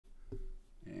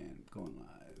Going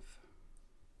live.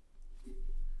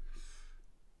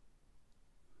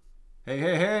 Hey,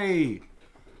 hey, hey!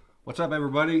 What's up,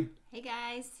 everybody? Hey,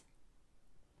 guys.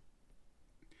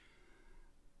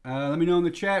 Let me know in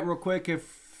the chat real quick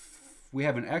if we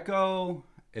have an echo,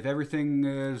 if everything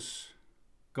is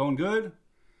going good,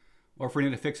 or if we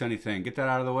need to fix anything. Get that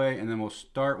out of the way, and then we'll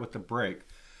start with the break.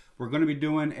 We're going to be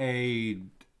doing a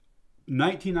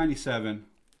 1997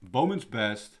 Bowman's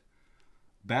Best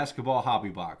basketball hobby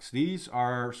box. These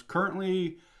are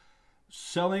currently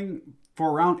selling for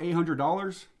around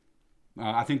 $800.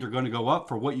 I think they're going to go up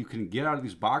for what you can get out of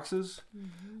these boxes.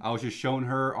 I was just showing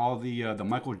her all the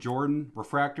Michael Jordan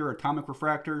atomic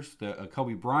refractors, the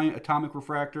Kobe Bryant atomic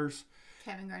refractors,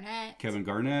 Kevin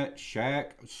Garnett,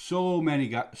 Shaq, so many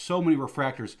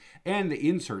refractors, and the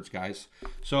inserts, guys.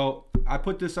 So I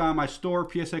put this on my store,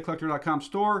 psacollector.com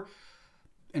store,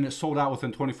 and it sold out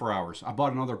within 24 hours. I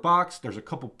bought another box. There's a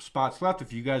couple spots left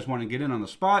if you guys want to get in on the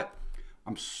spot.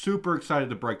 I'm super excited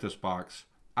to break this box.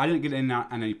 I didn't get in on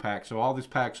any packs, so all these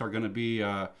packs are going to be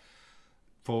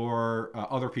for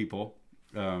other people.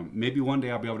 Maybe one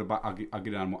day I'll be able to buy. I'll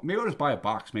get on. Maybe I'll just buy a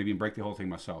box, maybe, and break the whole thing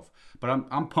myself. But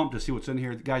I'm pumped to see what's in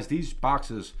here, guys. These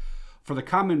boxes, for the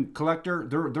common collector,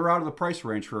 they're out of the price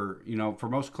range for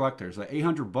most collectors. Like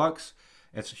 $800,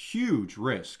 it's a huge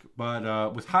risk,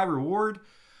 but with high reward.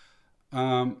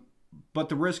 But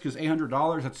the risk is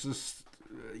 $800. That's just,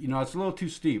 it's a little too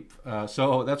steep.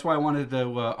 So that's why I wanted to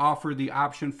offer the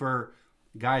option for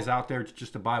guys out there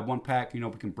just to buy one pack. We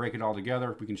can break it all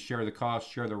together. We can share the cost,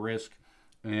 share the risk,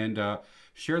 and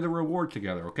share the reward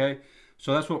together. Okay.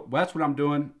 So that's what I'm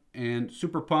doing, and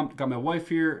super pumped. Got my wife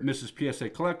here, Mrs.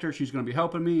 PSA Collector. She's going to be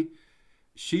helping me.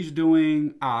 She's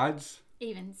doing odds.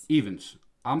 Evens.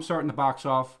 I'm starting the box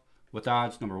off with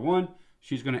odds number 1.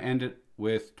 She's going to end it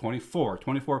with 24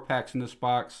 packs in this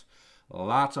box.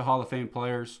 Lots of Hall of Fame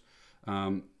players.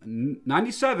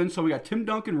 97, so we got Tim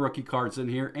Duncan rookie cards in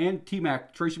here, and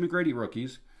T-Mac, Tracy McGrady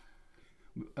rookies.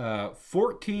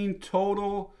 14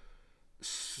 total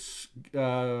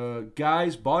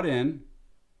guys bought in.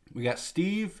 We got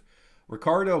Steve,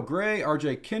 Ricardo Gray,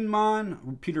 RJ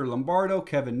Kinman, Peter Lombardo,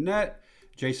 Kevin Nett,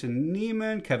 Jason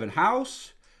Neiman, Kevin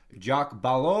House, Jacques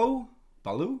Balou?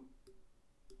 How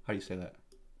do you say that?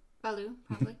 Baloo,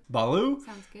 probably. Baloo.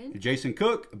 Sounds good. Jason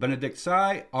Cook, Benedict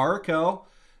Sai, Arakel,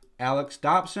 Alex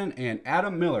Dobson, and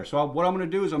Adam Miller. So what I'm going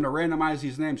to do is I'm going to randomize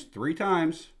these names 3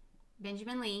 times.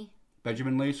 Benjamin Lee.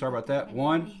 Sorry about that.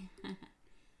 1,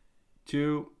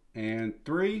 2, and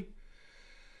 3.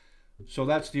 So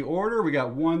that's the order. We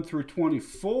got 1 through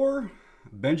 24.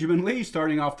 Benjamin Lee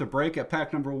starting off the break at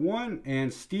pack number 1.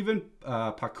 And Steven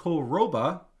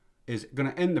Pakoroba is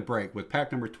going to end the break with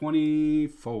pack number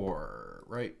 24.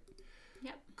 Right?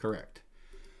 Yep. Correct.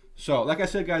 So, like I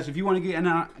said, guys, if you want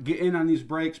to get in on these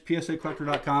breaks,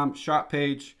 psacollector.com, shop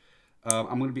page.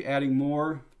 I'm going to be adding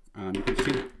more. You can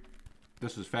see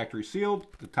this is factory sealed.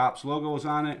 The Topps logo is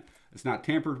on it. It's not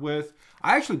tampered with.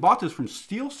 I actually bought this from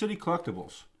Steel City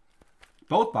Collectibles.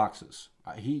 Both boxes.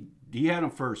 He had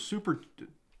them for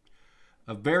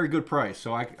a very good price.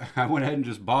 So I went ahead and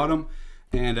just bought them.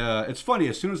 And it's funny,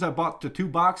 as soon as I bought the 2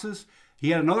 boxes, he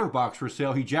had another box for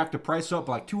sale. He jacked the price up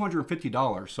like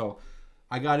 $250. So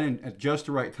I got in at just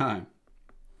the right time.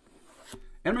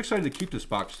 And I'm excited to keep this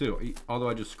box too, although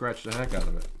I just scratched the heck out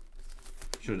of it.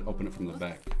 Should have opened it from the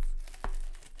back.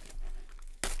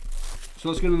 So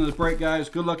let's get into this break, guys.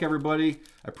 Good luck, everybody.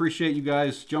 I appreciate you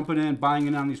guys jumping in, buying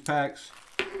in on these packs.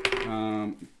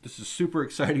 This is super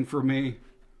exciting for me.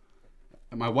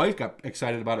 And my wife got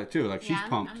excited about it too. Like, she's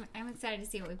pumped. I'm excited to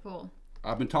see what we pull.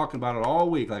 I've been talking about it all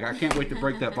week. Like, I can't wait to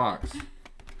break that box.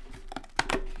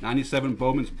 97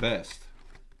 Bowman's Best.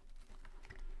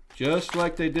 Just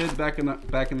like they did back in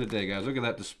the day, guys. Look at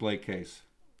that display case.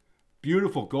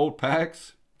 Beautiful gold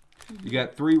packs. You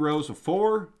got 3 rows of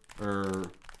 4, or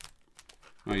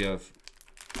you have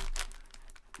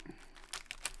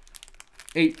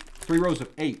 8. 3 rows of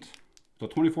 8. So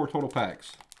 24 total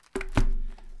packs.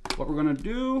 What we're gonna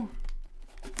do?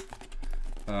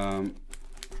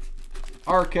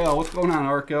 Arkel, what's going on,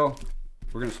 Arkel?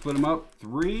 We're gonna split them up.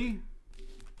 3.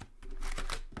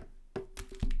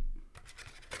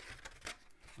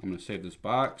 I'm gonna save this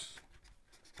box.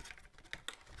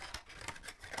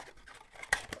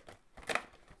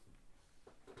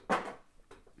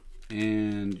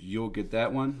 And you'll get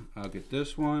that one. I'll get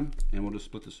this one, and we'll just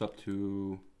split this up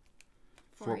to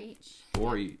 4 each.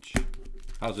 4 each.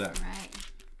 How's that? All right.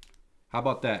 How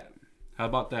about that? How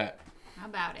about that? How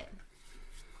about it?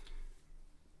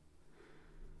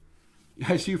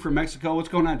 I see you from Mexico. What's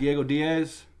going on, Diego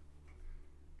Diaz?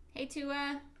 Hey,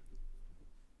 Tua.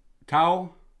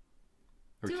 Tao.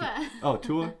 Or Tua. Oh,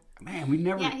 Tua. Man, we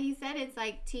never. Yeah, he said it's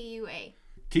like TUA.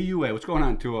 TUA. What's going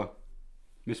on, Tua?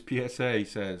 Miss PSA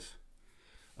says,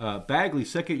 Bagley,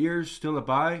 second year, still a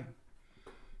buy.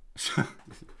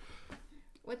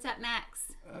 What's up,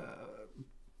 Max?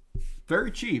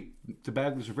 Very cheap. The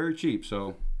Bagleys are very cheap,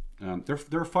 so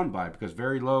they're a fun buy because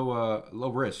very low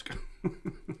risk.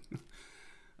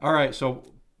 All right, so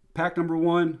pack number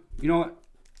 1. You know what?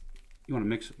 You want to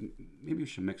mix? Maybe you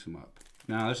should mix them up.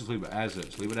 No, let's just leave it as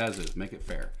is. Leave it as is. Make it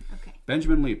fair. Okay.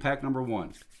 Benjamin Lee, pack number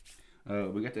 1.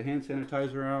 We got the hand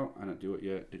sanitizer out. I didn't do it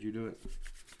yet. Did you do it?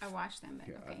 I washed them, but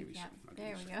Yeah, I'll okay. give you Yeah, some.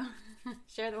 there we go.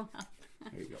 Share the wealth.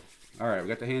 There you go. All right, we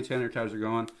got the hand sanitizer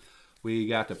going. We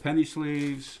got the penny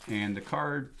sleeves and the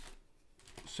card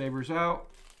savers out.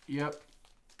 Yep.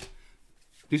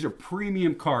 These are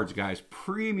premium cards, guys.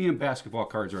 Premium basketball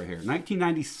cards right here.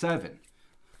 1997.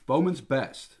 Bowman's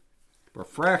Best.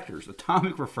 Refractors.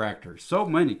 Atomic refractors. So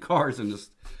many cards in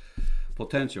this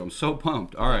potential. I'm so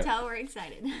pumped. All right. Tell we're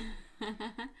excited.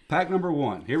 Pack number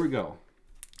 1. Here we go.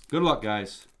 Good luck,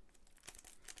 guys.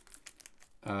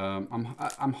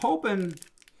 I'm hoping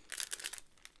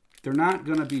they're not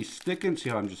going to be sticking. See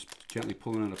how I'm just gently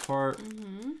pulling it apart?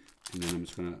 And then I'm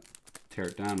just going to tear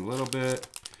it down a little bit.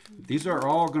 These are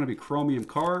all going to be chromium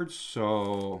cards,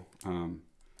 so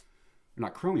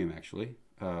not chromium actually,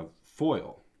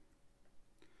 foil.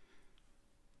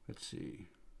 Let's see.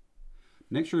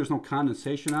 Make sure there's no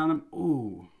condensation on them.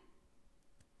 Ooh.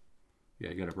 Yeah,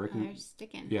 you got to break them. They're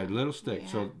sticking. Yeah, a little stick. Yeah.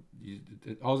 So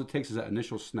all it takes is that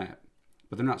initial snap.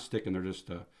 But they're not sticking. They're just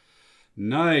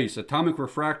nice. Atomic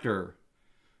refractor.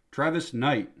 Travis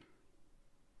Knight.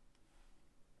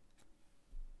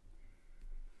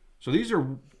 So these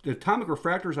are the atomic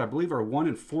refractors, I believe, are 1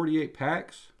 in 48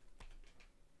 packs.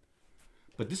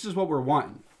 But this is what we're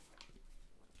wanting.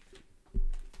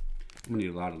 I'm going to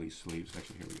need a lot of these sleeves.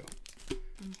 Actually, here we go.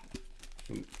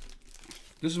 So,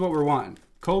 this is what we're wanting.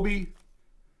 Kobe,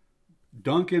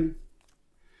 Duncan,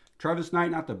 Travis Knight,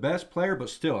 not the best player,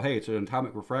 but still, hey, it's an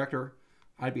atomic refractor.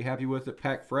 I'd be happy with it.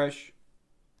 Packed fresh.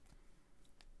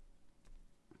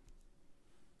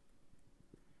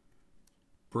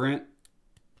 Brent.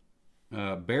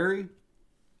 Barry.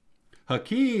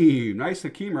 Hakeem. Nice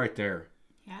Hakeem right there.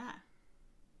 Yeah.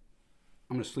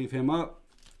 I'm going to sleeve him up.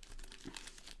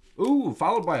 Ooh,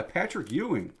 followed by a Patrick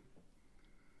Ewing.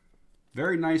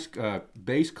 Very nice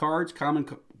base cards, common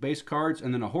base cards,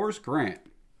 and then a Horace Grant.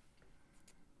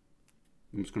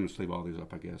 I'm just going to sleeve all these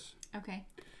up, I guess. Okay.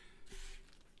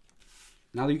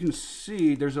 Now you can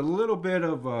see there's a little bit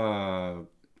of,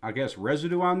 I guess,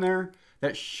 residue on there.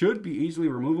 That should be easily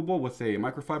removable with a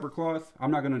microfiber cloth.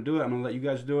 I'm not going to do it. I'm going to let you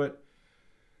guys do it.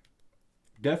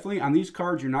 Definitely, on these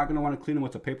cards, you're not going to want to clean them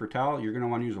with a paper towel. You're going to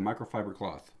want to use a microfiber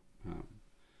cloth.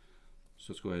 So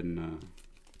let's go ahead and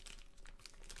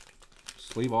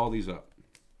sleeve all these up.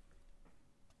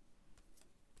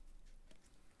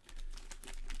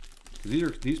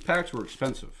 These packs were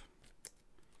expensive.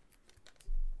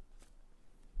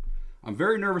 I'm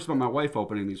very nervous about my wife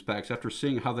opening these packs after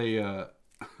seeing how they,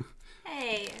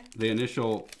 Hey. the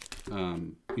initial,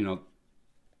 you know,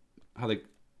 how they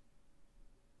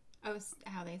Oh,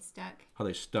 how they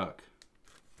stuck.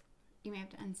 You may have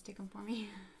to unstick them for me.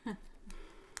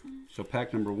 So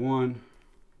pack number 1.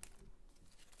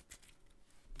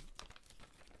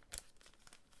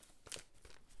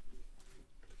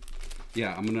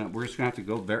 Yeah, we're just gonna have to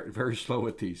go very, very slow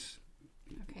with these.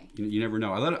 Okay. You never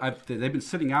know. They've been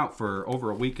sitting out for over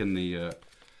a week in the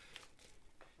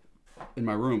in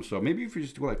my room. So maybe if you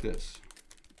just go like this.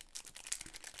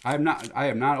 I have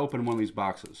not opened one of these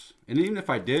boxes, and even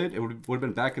if I did, it would have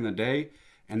been back in the day,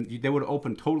 and they would have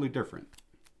opened totally different.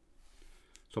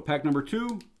 So pack number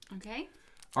 2. Okay.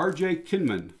 R.J.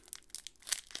 Kinman.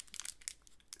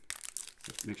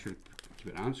 Let's make sure to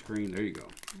keep it on screen. There you go.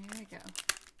 There we go.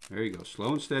 There you go.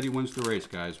 Slow and steady wins the race,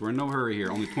 guys. We're in no hurry here.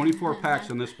 Only 24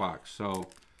 packs in this box. So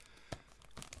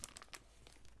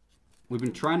we've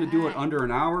been trying to do it under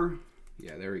an hour.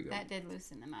 Yeah, there you go. That did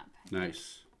loosen them up.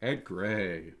 Nice. Ed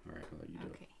Gray. All right, I'll let you do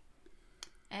it.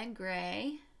 Ed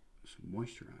Gray. Some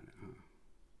moisture on it, huh?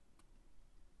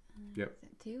 Yep. Is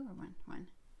it 2 or 1? 1.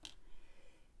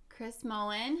 Chris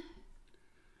Mullen.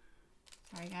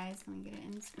 Sorry, guys. Let me get it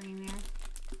in the screen there.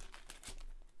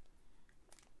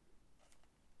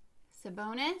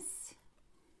 Sabonis.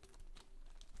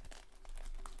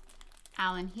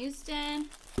 Allen Houston.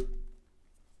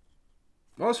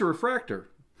 Oh, it's a refractor.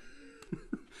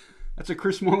 That's a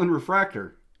Chris Mullen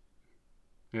refractor.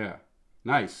 Yeah.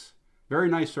 Nice. Very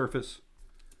nice surface.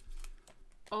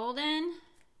 Olden.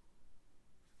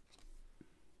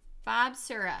 Bob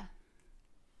Sura.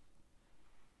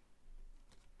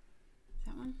 Is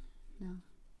that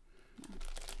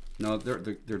No,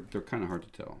 they're kind of hard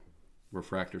to tell.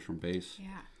 Refractors from base. Yeah.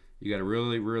 You got to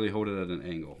really hold it at an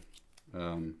angle.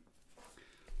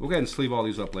 We'll go ahead and sleeve all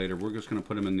these up later. We're just going to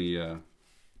put them in the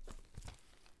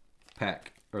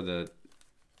pack, or the,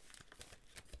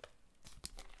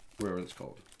 whatever it's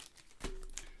called.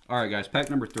 All right, guys, pack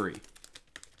number 3. I'm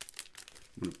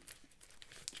going to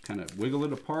kind of wiggle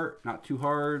it apart, not too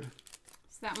hard.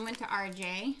 So that one went to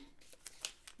RJ.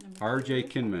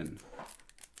 RJ Kinman.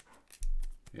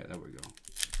 Yeah, there we go.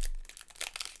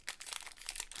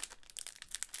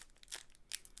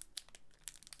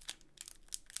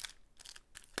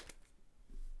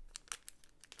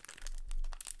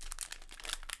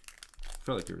 I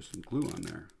felt like there was some glue on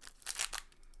there.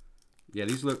 Yeah,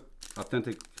 these look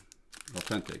authentic.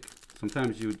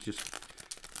 Sometimes you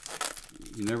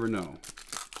never know.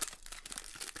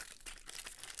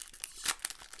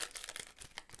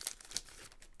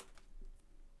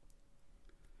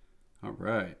 All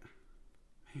right.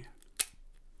 Man.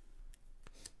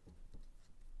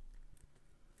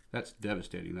 That's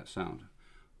devastating, that sound.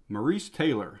 Maurice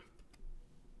Taylor.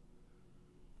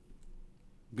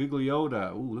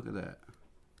 Gigliotta. Ooh, look at that.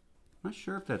 Not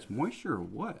sure if that's moisture or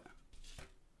what.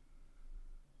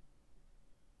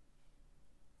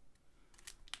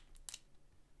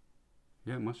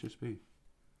 Yeah, it must just be.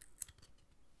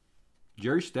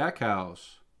 Jerry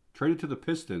Stackhouse. Traded to the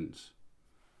Pistons.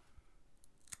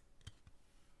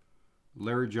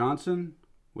 Larry Johnson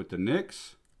with the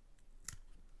Knicks.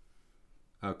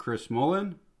 Chris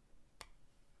Mullin.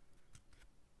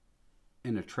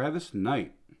 And a Travis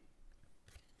Knight.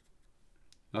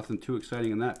 Nothing too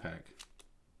exciting in that pack.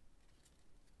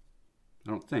 I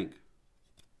don't think.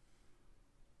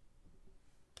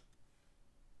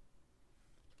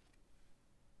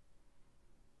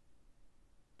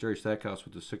 Jerry Stackhouse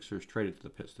with the Sixers traded to the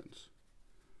Pistons.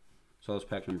 So that's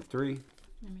pack number 3.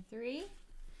 Number 3.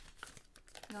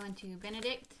 Going to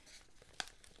Benedict.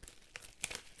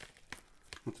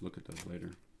 Let's look at those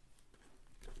later.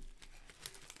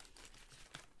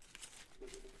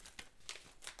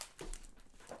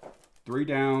 Three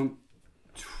down,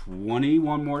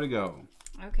 21 more to go.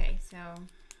 Okay, so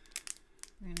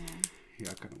we're gonna.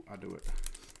 Yeah, I'll do it.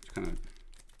 Just kind of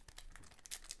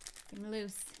get him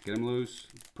loose. Get him loose.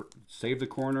 Save the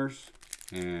corners,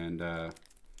 and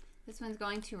this one's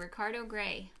going to Ricardo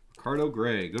Gray. Ricardo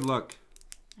Gray. Good luck.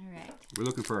 All right. We're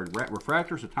looking for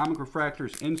refractors, atomic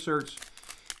refractors, inserts,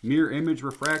 mirror image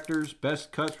refractors,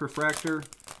 best cuts refractor,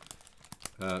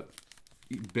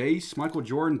 base, Michael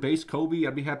Jordan, base Kobe.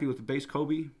 I'd be happy with the base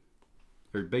Kobe,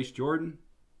 or base Jordan.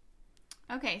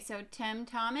 Okay, so Tim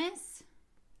Thomas,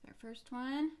 our first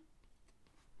one.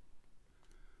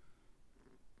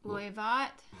 Loy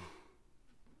Vaught.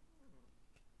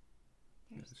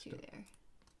 There's 2 there.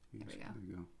 There we go. There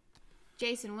we go.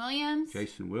 Jason Williams.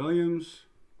 Jason Williams.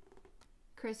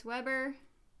 Chris Webber.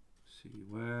 C.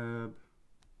 Webb.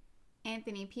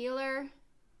 Anthony Peeler.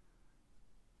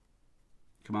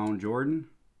 Come on, Jordan.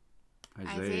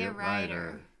 Isaiah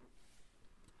Ryder.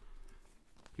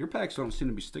 Your packs don't seem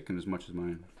to be sticking as much as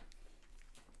mine.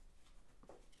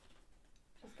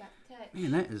 Just got touched.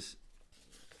 Man, that is...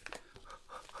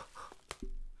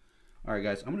 All right,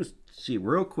 guys. I'm going to see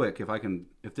real quick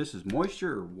if this is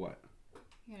moisture or what.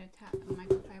 You gotta tap the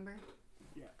microfiber.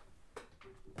 Yeah.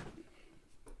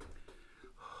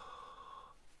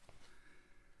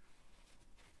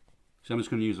 So I'm just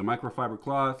going to use a microfiber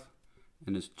cloth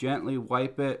and just gently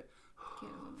wipe it. Get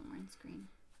a little more on screen.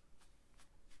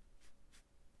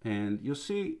 And you'll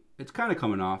see it's kind of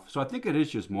coming off. So I think it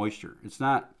is just moisture. It's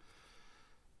not...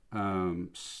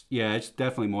 yeah, it's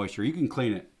definitely moisture. You can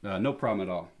clean it. No problem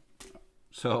at all.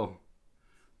 So...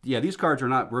 yeah, these cards are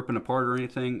not ripping apart or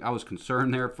anything. I was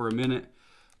concerned there for a minute,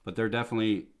 but they're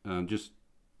definitely just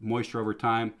moisture over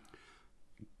time.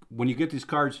 When you get these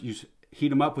cards, you heat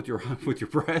them up with your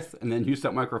breath, and then use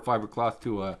that microfiber cloth to.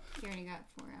 You already got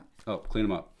 4 out. Oh, clean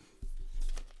them up.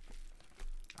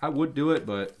 I would do it,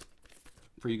 but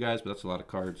for you guys, but that's a lot of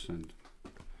cards, and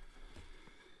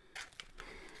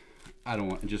I don't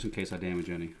want, just in case I damage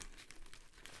any.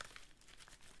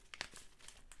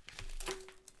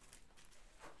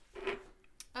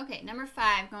 Okay, number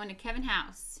 5, going to Kevin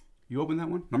House. You open that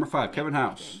one? Number 5, Kevin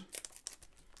House.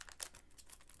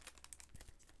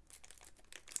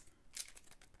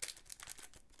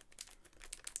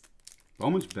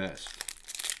 Bowman's best.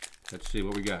 Let's see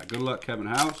what we got. Good luck, Kevin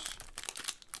House.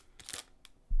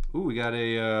 Ooh, we got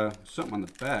a something on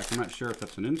the back. I'm not sure if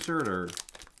that's an insert or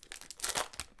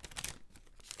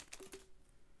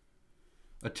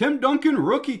a Tim Duncan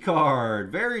rookie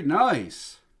card. Very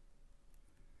nice.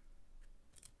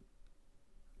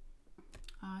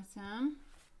 Awesome.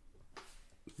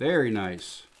 Very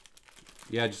nice.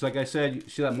 Yeah, just like I said, you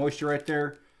see that moisture right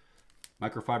there?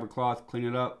 Microfiber cloth, clean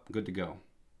it up, good to go.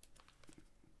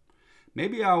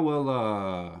 Maybe I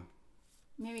will,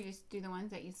 Maybe just do the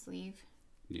ones that you sleeve.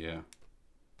 yeah.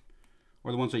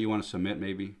 Or the ones that you want to submit,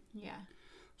 maybe. Yeah.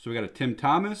 So we got a Tim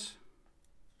Thomas.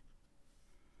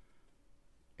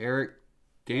 Eric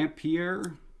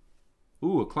Dampier.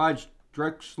 Ooh, a Clyde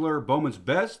Drexler Bowman's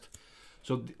Best.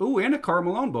 So, ooh, and a Karl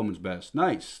Malone Bowman's Best.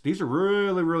 Nice. These are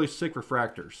really, really sick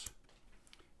refractors.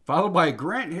 Followed by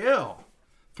Grant Hill.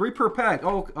 3 per pack.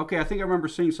 Oh, okay. I think I remember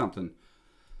seeing something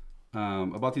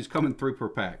about these coming 3 per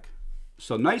pack.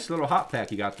 So, nice little hot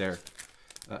pack you got there.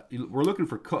 We're looking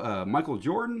for Michael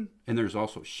Jordan, and there's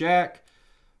also Shaq,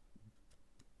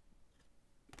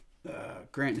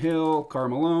 Grant Hill, Karl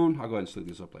Malone. I'll go ahead and sleeve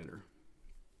this up later.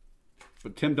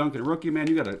 But Tim Duncan, rookie, man,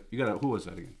 you gotta. Who was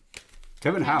that again?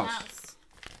 Kevin House.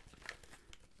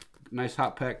 Nice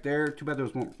hot pack there. Too bad there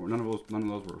was none of those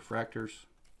were refractors.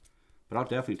 But I'll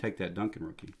definitely take that Duncan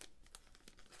rookie.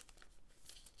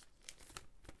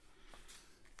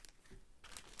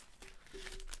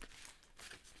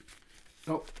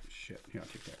 Oh shit! Here, I'll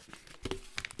take that.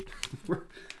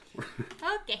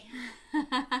 Okay.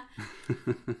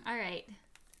 All right.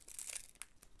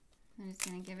 I'm just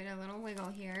gonna give it a little wiggle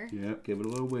here. Yep, give it a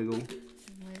little wiggle.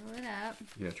 Wiggle it up.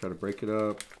 Yeah, try to break it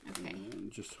up. Okay.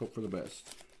 And just hope for the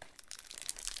best.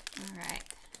 All right.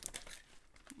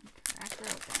 Crack her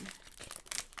open.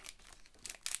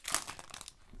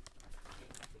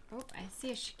 Oh, I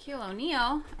see a Shaquille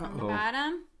O'Neal on the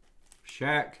bottom.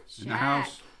 Shaq in the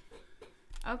house.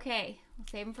 Okay, we'll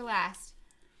save him for last.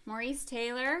 Maurice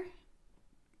Taylor.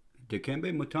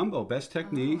 Dikembe Mutombo, best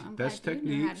technique, I'm best glad you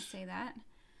techniques. know how to say that.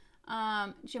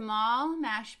 Jamal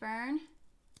Mashburn.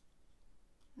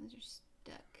 Those are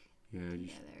stuck. Yeah,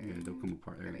 they'll come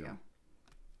apart. There you we go.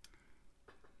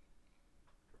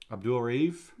 Abdul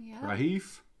Raif,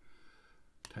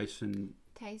 Tyson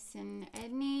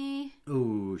Edney.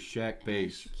 Ooh, Shaq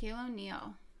base. Shaquille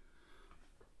O'Neal.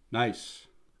 Nice.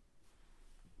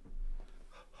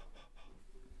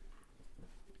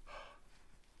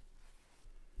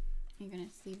 You're gonna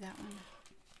sleeve that one.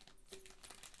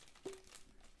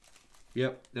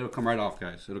 Yep, it'll come right off,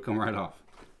 guys. It'll come right off.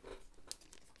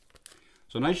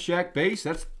 So nice Shaq base.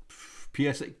 That's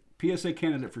PSA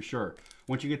candidate for sure.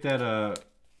 Once you get that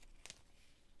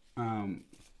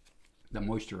that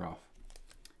moisture off.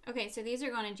 Okay, so these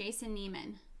are going to Jason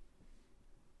Neiman.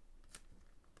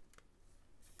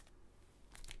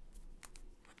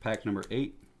 Pack number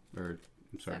 8, or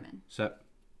I'm sorry, 7.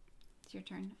 It's your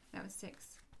turn. That was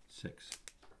 6. 6.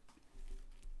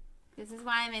 This is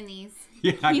why I'm in these.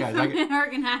 Yeah, guys, I get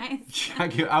organized.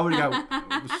 I would have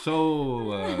got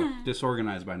so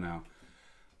disorganized by now.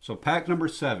 So pack number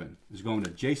 7 is going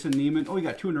to Jason Neiman. Oh, you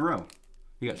got 2 in a row.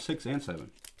 You got 6 and 7.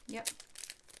 Yep.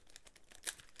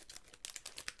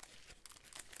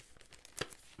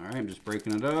 All right, I'm just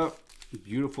breaking it up.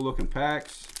 Beautiful looking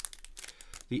packs.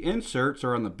 The inserts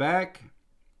are on the back.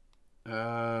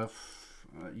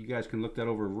 You guys can look that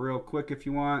over real quick if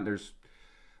you want. There's,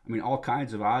 I mean, all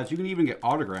kinds of odds. You can even get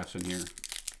autographs in here.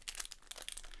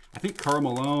 I think Karl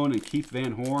Malone and Keith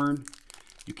Van Horn.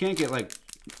 You can't get like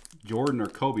Jordan or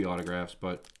Kobe autographs,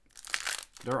 but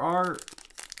there are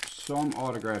some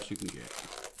autographs you can get.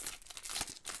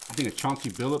 I think a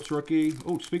Chauncey Billups rookie.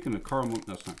 Oh, speaking of Karl Malone,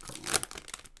 that's not Karl Malone.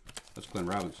 That's Glenn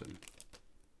Robinson.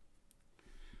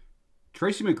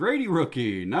 Tracy McGrady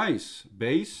rookie. Nice.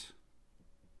 Base.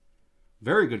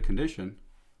 Very good condition.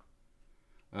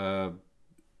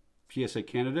 PSA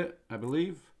candidate, I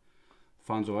believe.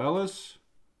 Fonzo Ellis.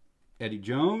 Eddie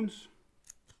Jones.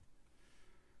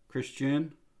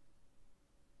 Christian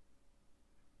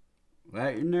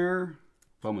Laettner.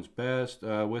 Bowman's Best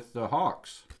with the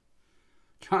Hawks.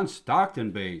 John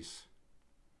Stockton base.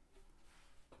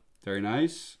 Very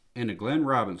nice. And a Glenn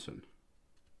Robinson.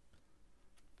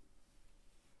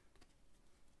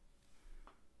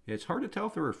 Yeah, it's hard to tell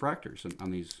if they're refractors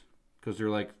on these because they're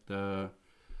like the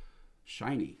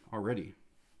shiny already.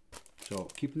 So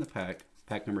keeping the pack.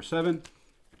 Pack number 7.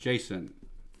 Jason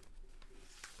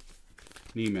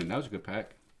Neiman. That was a good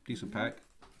pack. Decent pack.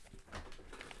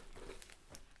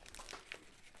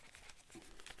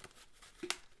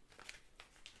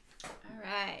 All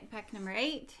right, pack number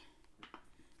 8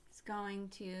 is going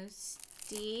to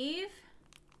Steve.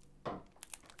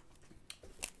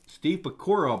 Steve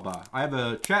Bakuraba. I have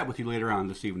a chat with you later on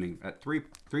this evening at 3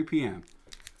 p.m.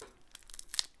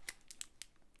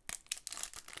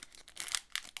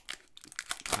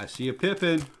 I see a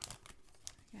Pippen.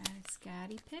 Got a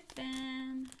Scottie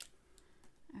Pippen.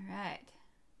 All right.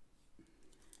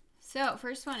 So,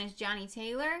 first one is Johnny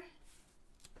Taylor.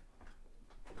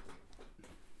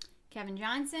 Kevin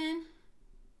Johnson.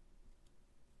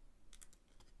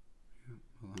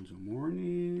 Alonzo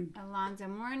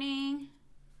Mourning.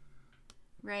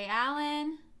 Ray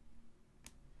Allen.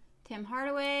 Tim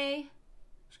Hardaway.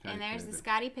 And there's the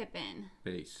Scottie Pippen.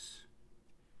 Base.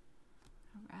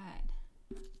 All right.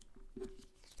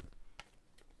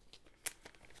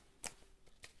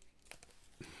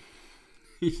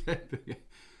 He said,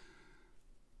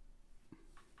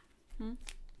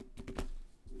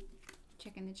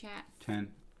 Checking the chat. 10.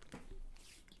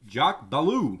 Jacques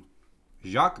Balou.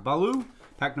 Jacques Balou.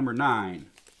 Pack number 9.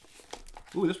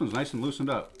 Ooh, this one's nice and loosened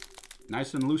up.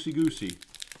 Nice and loosey-goosey.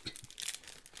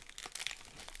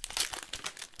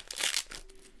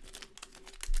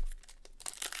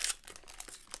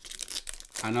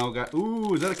 I know, got.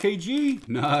 Ooh, is that a KG?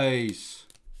 Nice.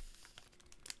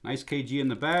 Nice KG in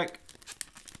the back.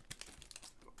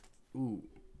 Ooh.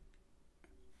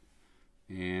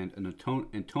 And an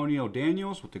Antonio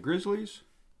Daniels with the Grizzlies.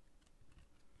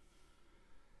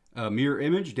 Mirror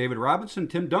image, David Robinson,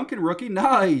 Tim Duncan, rookie.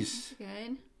 Nice.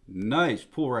 Good. Nice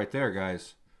pull right there,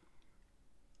 guys.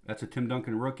 That's a Tim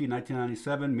Duncan rookie,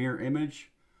 1997. Mirror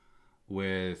image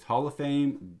with Hall of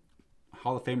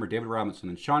Famer David Robinson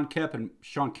and Sean Kemp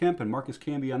and Marcus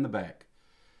Camby on the back.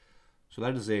 So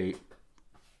that is a.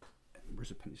 Where's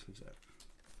the penny sleeves at?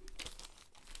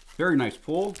 Very nice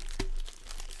pull.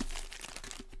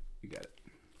 You got it.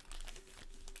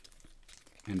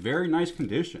 And very nice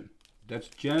condition. That's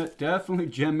definitely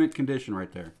gem mint condition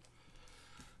right there.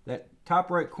 That top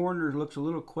right corner looks a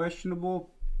little questionable,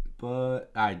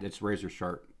 but it's razor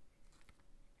sharp.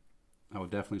 I would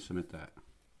definitely submit that.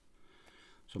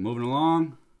 So moving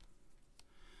along.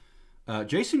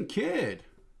 Jason Kidd.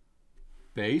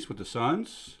 Base with the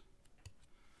Suns.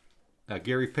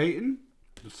 Gary Payton.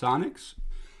 The Sonics.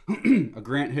 A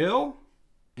Grant Hill.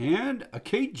 And a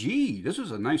KG. This is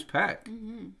a nice pack.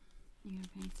 Mm-hmm. You got a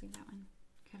penny sleeve that one.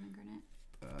 Kevin Garnett.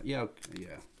 Yeah.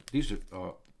 These are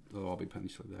they'll all be penny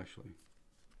sleeves actually.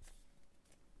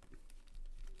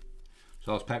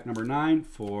 So that's pack number 9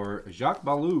 for Jacques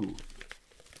Balou.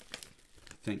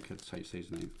 I think that's how you say his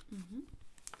name. Mm-hmm.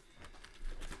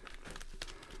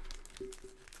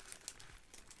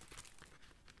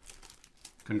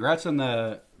 Congrats on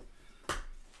the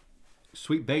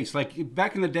sweet base. Like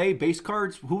back in the day, base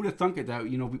cards, who would have thunk it that,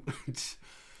 it's,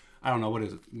 I don't know, what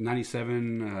is it,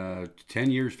 97,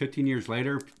 10 years, 15 years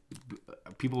later,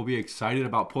 people will be excited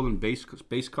about pulling base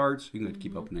cards. You can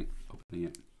keep opening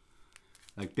it.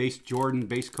 Like base Jordan,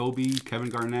 base Kobe, Kevin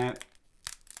Garnett.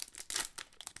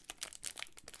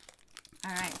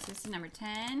 All right, so this is number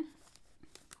 10.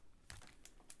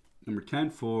 Number 10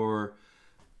 for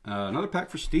another pack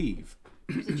for Steve.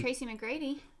 There's a Tracy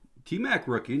McGrady. T-Mac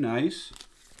rookie, nice.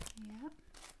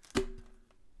 Yep.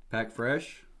 Pack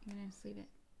fresh. I'm going to sleeve it.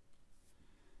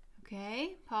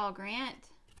 Okay, Paul Grant.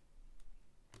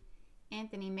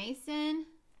 Anthony Mason.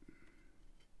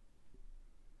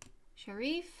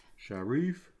 Sharif.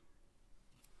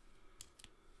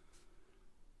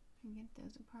 And get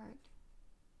those apart.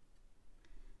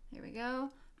 There we go.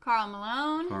 Karl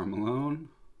Malone.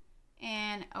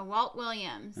 And a Walt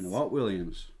Williams.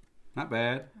 Not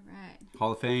bad. All right.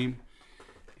 Hall of Fame.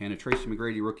 And a Tracy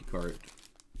McGrady rookie card.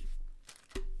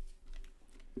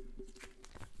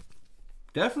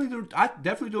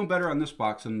 Definitely doing better on this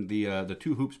box than the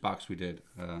 2 hoops box we did.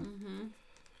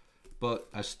 But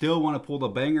I still want to pull the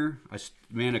banger.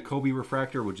 Man, a Kobe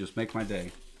refractor would just make my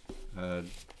day.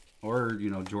 Or,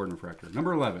 Jordan refractor.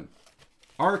 Number 11.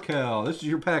 Arkel. This is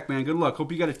your pack, man. Good luck.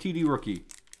 Hope you got a TD rookie.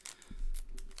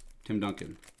 Tim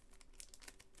Duncan.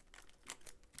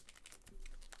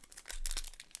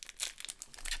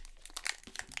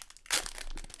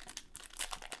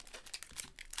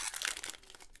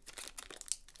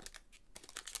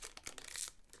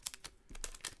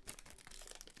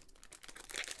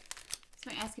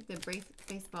 So I ask if the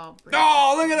baseball.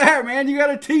 Oh, look at that, man! You got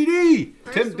a TD,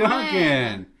 First Tim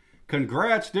Duncan. one.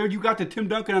 Congrats, dude! You got the Tim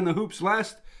Duncan on the hoops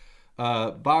last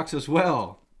box as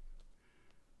well.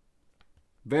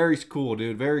 Very cool,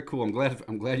 dude. Very cool. I'm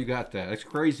glad you got that. That's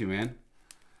crazy, man.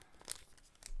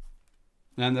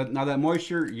 And now that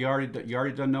moisture, you already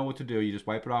done know what to do. You just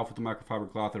wipe it off with the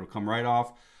microfiber cloth. It'll come right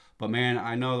off. But man,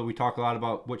 I know that we talk a lot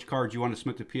about which cards you want to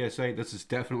submit to PSA. This is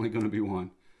definitely going to be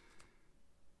one.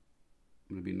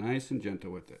 I'm going to be nice and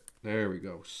gentle with it. There we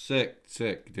go. Sick,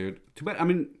 dude. Too bad. I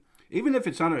mean, even if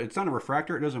it's not a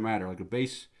refractor, it doesn't matter. Like a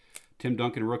base Tim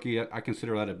Duncan rookie, I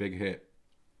consider that a big hit.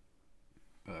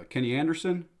 Kenny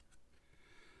Anderson.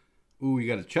 Ooh,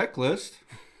 you got a checklist.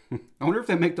 I wonder if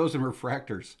they make those in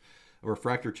refractors. A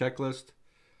refractor checklist.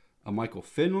 a Michael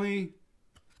Finley,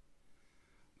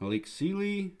 Malik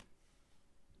Sealy,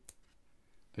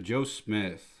 a Joe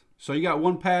Smith. So you got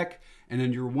one pack, and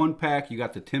then your one pack, you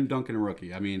got the Tim Duncan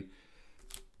rookie. I mean,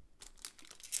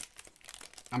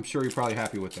 I'm sure you're probably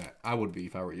happy with that. I would be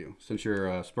if I were you, since you're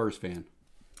a Spurs fan.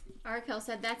 Arkell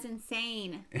said that's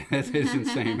insane. It is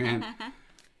insane, man.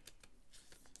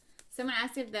 Someone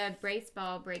asked if the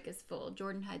baseball break is full.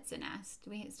 Jordan Hudson asked. Do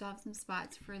we still have some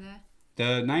spots for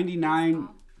the 99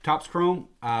 Topps Chrome?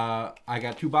 I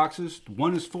got 2 boxes.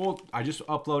 One is full. I just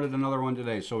uploaded another one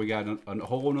today, so we got a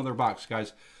whole another box,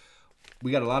 guys.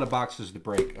 We got a lot of boxes to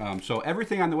break. So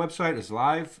everything on the website is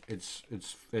live.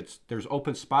 There's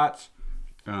open spots.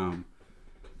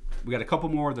 We got a couple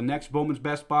more of the next Bowman's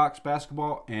Best box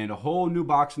basketball and a whole new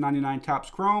box of 99 Topps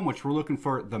Chrome, which we're looking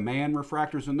for the man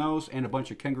refractors in those and a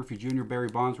bunch of Ken Griffey Jr. Barry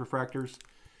Bonds refractors.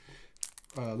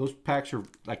 Those packs are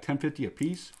like $10.50 a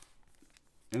piece.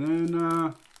 And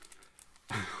then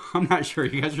I'm not sure.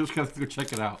 You guys just got to go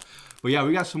check it out. But yeah,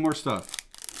 we got some more stuff.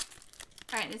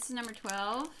 All right, this is number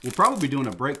 12. We'll probably be doing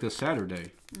a break this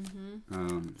Saturday.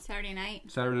 Saturday night.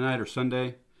 Saturday night or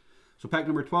Sunday. So pack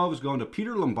number 12 is going to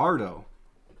Peter Lombardo.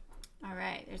 All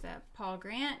right, there's a Paul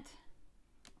Grant.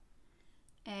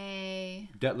 A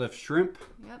Detlef Shrimp.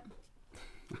 Yep.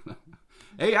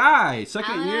 AI,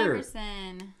 second year.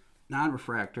 Iverson.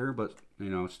 Non-refractor, but, you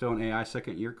know, still an AI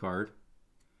second year card.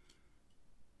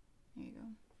 There you go.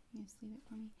 You just leave it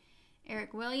for me.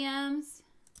 Eric Williams.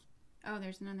 Oh,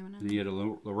 there's another one. You get a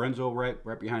Lorenzo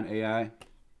right behind AI.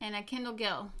 And a Kendall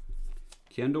Gill.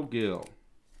 Kendall Gill.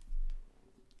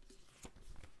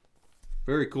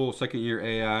 Very cool second year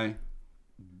AI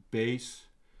base.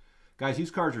 Guys,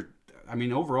 these cards are, I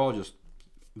mean, overall just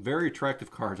very attractive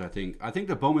cards, I think. I think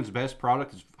the Bowman's Best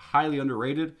product is highly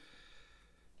underrated,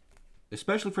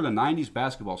 especially for the 90s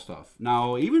basketball stuff.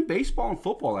 Now, even baseball and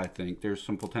football, I think there's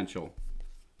some potential.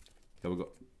 There we go.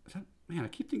 Is that, man, I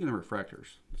keep thinking of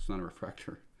refractors. It's not a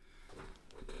refractor.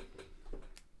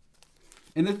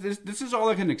 And this is all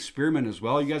like an experiment as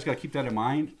well. You guys got to keep that in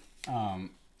mind.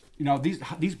 You know,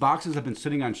 these boxes have been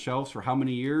sitting on shelves for how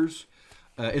many years?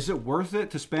 Is it worth it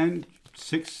to spend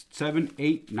 $600, $700,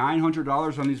 $800,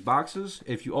 $900 on these boxes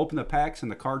if you open the packs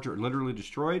and the cards are literally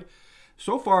destroyed?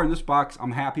 So far in this box,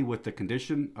 I'm happy with the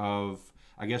condition of,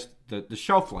 I guess, the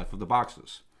shelf life of the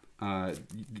boxes.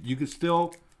 You can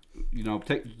still, you know,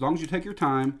 as long as you take your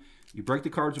time, you break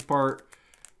the cards apart,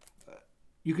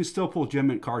 you can still pull gem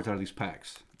mint cards out of these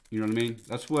packs. You know what I mean?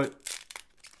 That's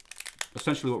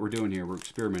essentially what we're doing here. We're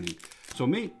experimenting. So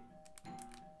me,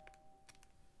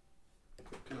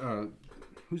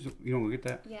 you don't get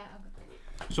that? Yeah, I'll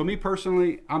go. So me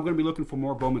personally, I'm going to be looking for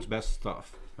more Bowman's Best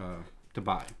stuff to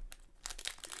buy.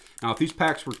 Now, if these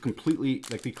packs were completely,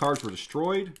 like the cards were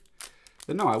destroyed,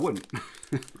 then no, I wouldn't.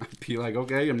 I'd be like,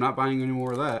 okay, I'm not buying any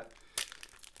more of that.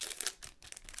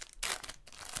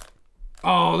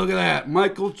 Oh, look at that.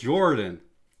 Michael Jordan.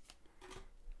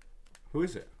 Who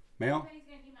is it? Male?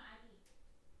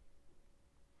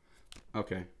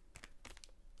 Okay.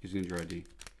 He's going to your ID.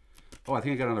 Oh, I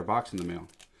think I got another box in the mail.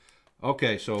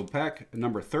 Okay, so pack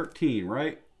number 13,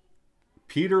 right?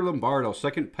 Peter Lombardo,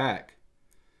 second pack.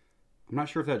 I'm not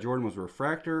sure if that Jordan was a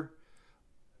refractor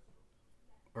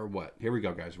or what. Here we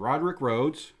go, guys. Roderick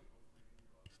Rhodes.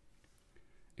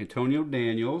 Antonio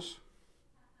Daniels.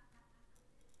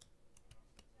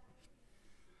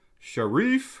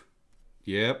 Sharif.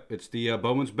 Yep, it's the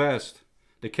Bowman's Best.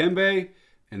 Dikembe.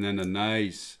 And then a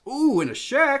nice, ooh, and a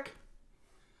Shaq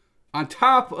on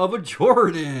top of a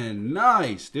Jordan.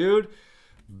 Nice, dude.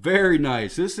 Very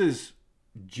nice. This is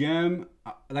gem,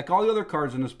 like all the other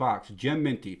cards in this box, gem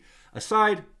minty.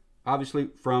 Aside, obviously,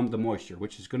 from the moisture,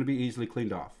 which is going to be easily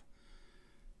cleaned off.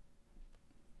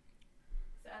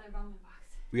 The other Bowman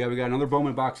box. We got another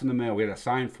Bowman box in the mail. We had a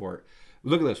sign for it.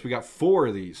 Look at this. We got 4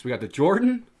 of these. We got the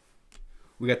Jordan.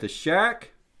 We got the Shaq.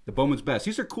 The Bowman's Best.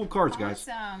 These are cool cards, guys.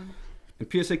 Awesome. In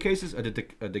PSA cases, a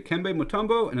Dikembe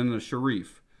Mutombo and then a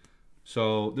Sharif.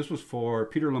 So this was for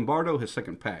Peter Lombardo, his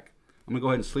second pack. I'm going to go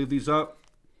ahead and sleeve these up.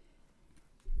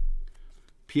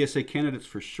 PSA candidates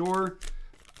for sure.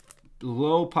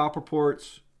 Low pop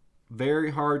reports.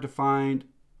 Very hard to find.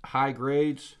 High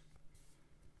grades.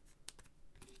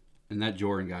 And that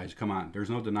Jordan, guys. Come on.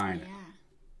 There's no denying it.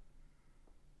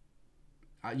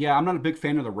 Yeah, I'm not a big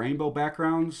fan of the rainbow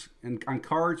backgrounds on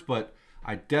cards, but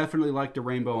I definitely like the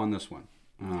rainbow on this one.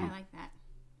 I like that.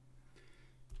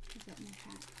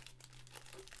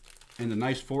 And the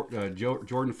nice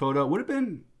Jordan photo would have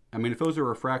been, I mean, if it was a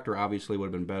refractor, obviously it would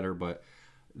have been better, but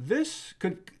this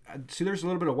could, see there's a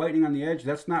little bit of whitening on the edge.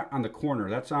 That's not on the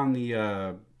corner. That's on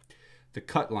the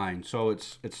cut line. So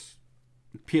it's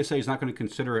PSA is not going to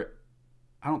consider it,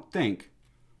 I don't think,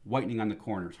 whitening on the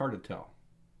corner. It's hard to tell.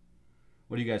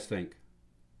 What do you guys think?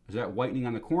 Is that whitening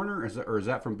on the corner, or is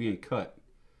that from being cut?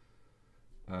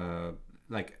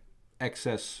 Like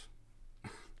excess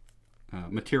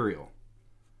material.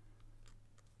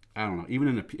 I don't know.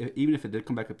 Even if it did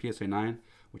come back to PSA 9,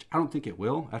 which I don't think it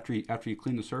will after you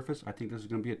clean the surface, I think this is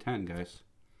going to be a 10, guys.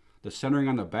 The centering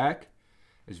on the back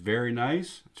is very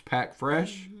nice. It's packed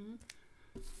fresh. Mm-hmm.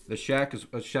 The Shaq is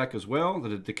a Shaq as well.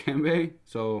 The Dikembe.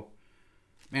 So,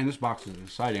 man, this box is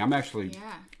exciting. I'm actually,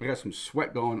 I got some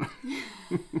sweat going.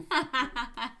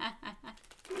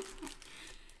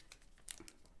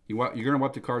 You're going to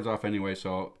wipe the cards off anyway,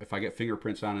 so if I get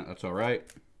fingerprints on it, that's all right.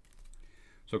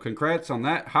 So congrats on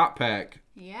that hot pack.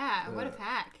 Yeah, what a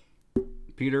pack.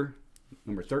 Peter,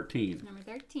 number 13. Number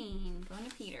 13, going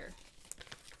to Peter.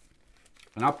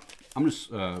 And I'm just...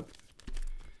 you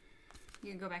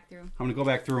can go back through. I'm going to go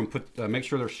back through and put make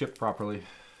sure they're shipped properly.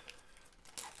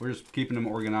 We're just keeping them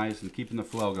organized and keeping the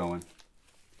flow going.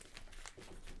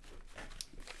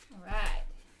 All right.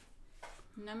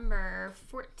 Number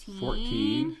 14.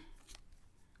 14.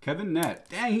 Kevin Nett.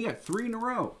 Dang, he got 3 in a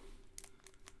row.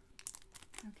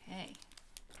 Okay.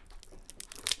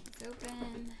 Let's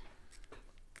open.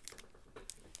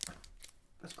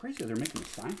 That's crazy they're making a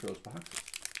sign for those boxes.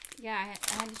 Yeah, I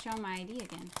had to show him my ID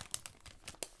again.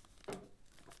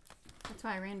 That's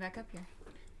why I ran back up here.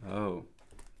 Oh.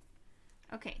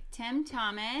 Okay, Tim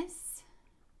Thomas.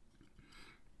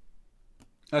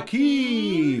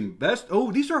 Akeem. Best.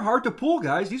 Oh, these are hard to pull,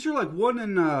 guys. These are like 1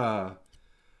 in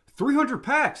 300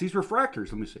 packs. These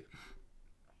refractors. Let me see.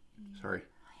 Sorry.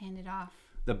 Hand it off.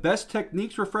 The best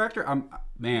techniques refractor.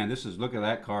 Man, this is, look at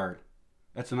that card.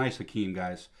 That's a nice Hakeem,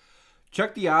 guys.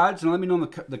 Check the odds and let me know in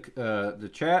the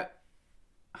chat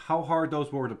how hard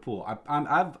those were to pull.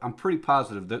 I'm pretty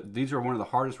positive that these are one of the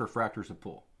hardest refractors to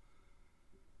pull.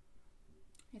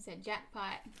 It's a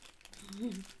jackpot.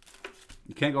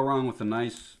 You can't go wrong with a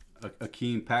nice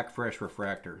Hakeem pack fresh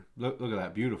refractor. Look at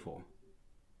that, beautiful.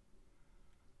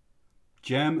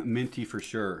 Gem minty for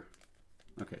sure.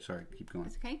 Okay, sorry, keep going.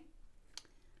 That's okay.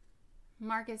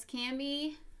 Marcus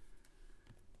Camby,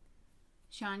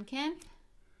 Sean Kemp,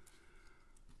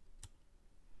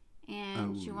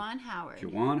 and Juwan Howard.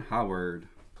 Juwan Howard.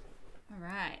 All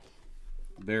right.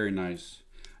 Very nice.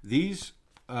 These,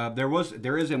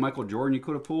 there is a Michael Jordan you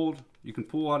could have pulled. You can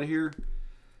pull out of here.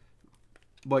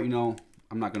 But, you know,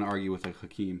 I'm not going to argue with a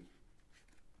Hakeem.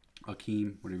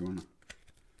 Hakeem, whatever you want to.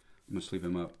 I'm going to sleeve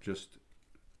him up. Just.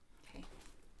 Okay.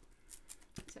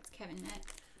 So that's Kevin Nett.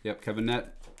 Yep, Kevin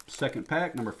Nett. Second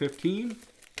pack, number 15.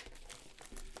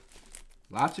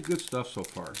 Lots of good stuff so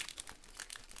far.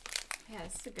 Yeah,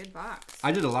 this is a good box.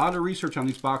 I did a lot of research on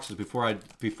these boxes before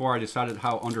I decided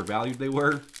how undervalued they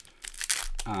were.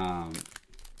 I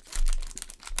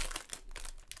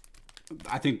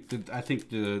think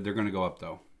they're going to go up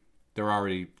though. They're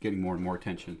already getting more and more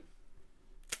attention.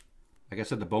 Like I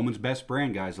said, the Bowman's best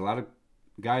brand, guys. A lot of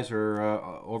guys are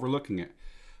overlooking it.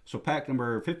 So pack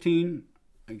number 15.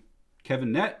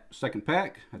 Kevin Nett, second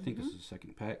pack. I think this is the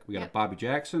second pack. We got a Bobby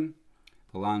Jackson,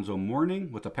 Alonzo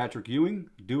Mourning with a Patrick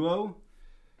Ewing duo.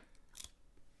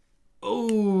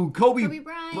 Oh, Kobe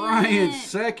Bryant,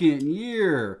 second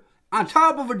year. On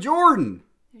top of a Jordan.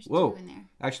 There's Whoa. 2 in there.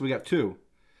 Actually, we got 2.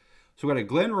 So we got a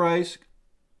Glenn Rice,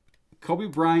 Kobe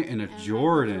Bryant, and a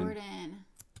Jordan.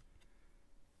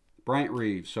 Bryant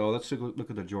Reeves. So let's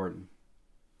look at the Jordan.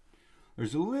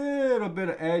 There's a little bit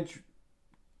of edge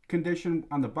condition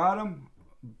on the bottom,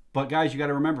 but guys, you got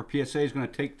to remember PSA is going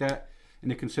to take that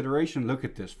into consideration. Look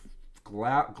at this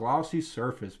glossy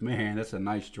surface, man. That's a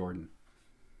nice Jordan.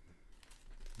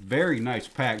 Very nice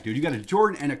pack, dude. You got a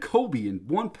Jordan and a Kobe in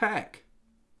one pack.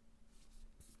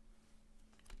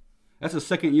 That's a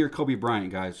second year Kobe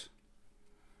Bryant, guys.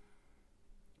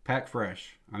 Pack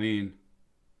fresh. I mean,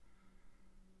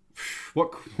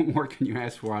 what more can you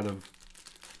ask for out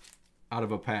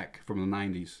of a pack from the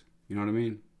 90s? You know what I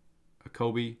mean? A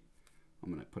Kobe. I'm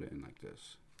going to put it in like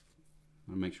this.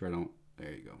 I'm going to make sure I don't.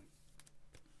 There you go.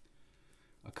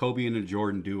 A Kobe and a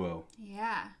Jordan duo.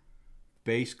 Yeah.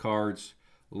 Base cards.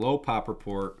 Low pop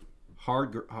report.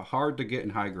 Hard to get in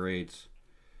high grades.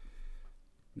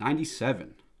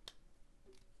 97.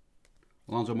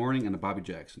 Alonzo Mourning and the Bobby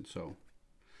Jackson. So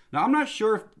now I'm not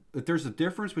sure if there's a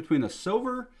difference between the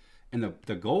silver and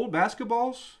the gold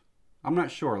basketballs. I'm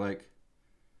not sure. Like,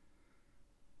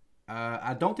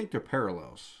 I don't think they're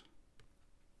parallels,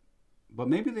 but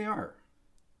maybe they are.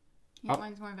 Each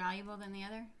one's more valuable than the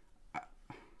other?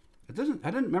 I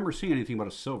didn't remember seeing anything about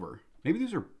a silver. Maybe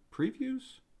these are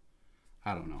previews?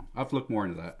 I don't know. I'll have to look more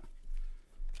into that.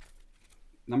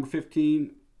 Number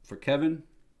 15 for Kevin.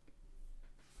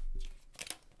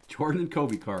 Jordan and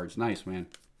Kobe cards. Nice, man.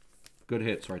 Good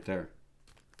hits right there.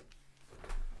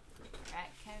 All right,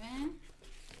 Kevin.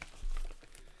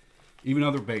 Even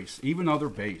other base. Even other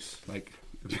base. Like,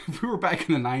 if we were back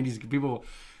in the 90s, people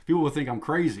would think I'm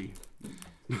crazy.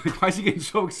 Why is he getting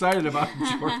so excited about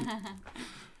Jordan?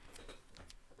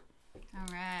 All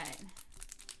right.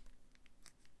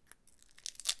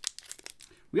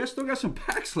 We still got some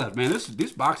packs left, man.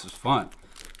 This box is fun.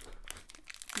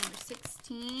 Number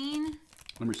 16.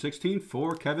 Number 16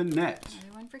 for Kevin Nett.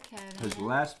 Another one for Kevin. His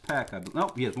last pack.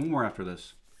 Nope, he has one more after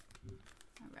this.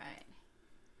 All right.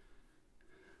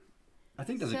 I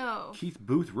think that's a Keith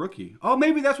Booth rookie. Oh,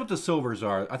 maybe that's what the silvers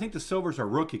are. I think the silvers are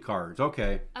rookie cards.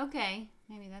 Okay. Okay.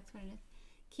 Maybe that's what it is.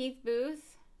 Keith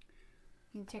Booth.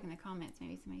 You can check in the comments.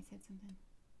 Maybe somebody said something.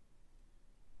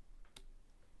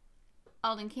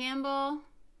 Alden Campbell.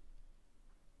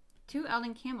 2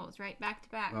 Alden Campbells, right? Back to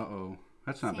back. Uh-oh.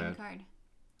 That's not bad. Same card.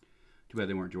 Too bad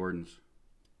they weren't Jordans.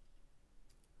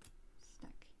 Stuck.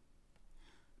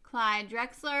 Clyde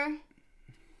Drexler.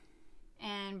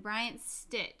 And Bryant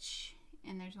Stitch.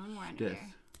 And there's one more under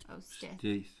there. Oh,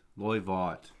 Stith. Loy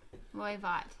Vaught. Loy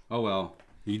Vaught. Oh, well.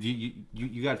 You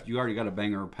already got a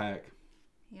banger pack.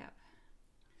 Yep.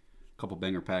 A couple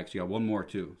banger packs. You got one more,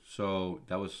 too. So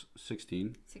that was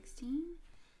 16. 16.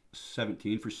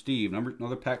 17 for Steve.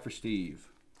 Another pack for Steve.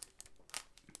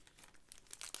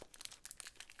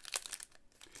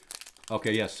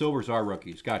 Okay, yeah, silvers are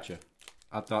rookies. Gotcha.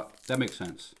 I thought that makes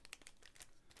sense.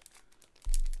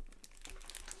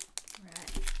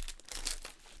 Right.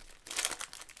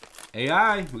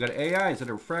 AI. We got an AI. Is that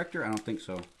a refractor? I don't think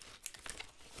so.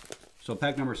 So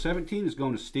pack number 17 is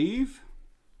going to Steve.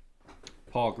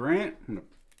 Paul Grant. I'm going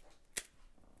to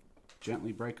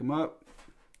gently break them up.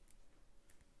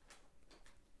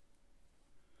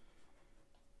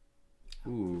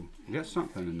 Ooh, we got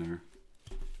something in there.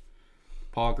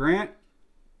 Paul Grant.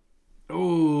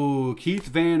 Ooh, Keith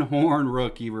Van Horn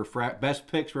rookie. Best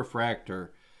picks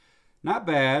refractor. Not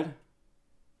bad.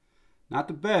 Not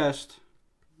the best.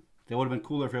 That would have been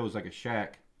cooler if it was like a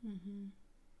Shaq. Mm-hmm.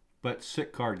 But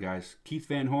sick card, guys. Keith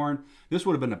Van Horn. This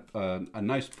would have been a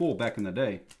nice pull back in the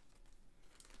day.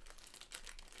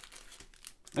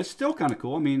 That's still kind of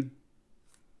cool. I mean,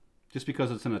 just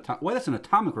because it's an that's an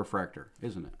atomic refractor,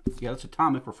 isn't it? Yeah, it's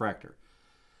atomic refractor.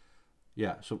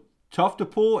 Yeah, so tough to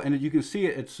pull, and you can see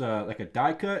it. It's like a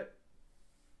die cut.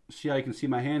 See how you can see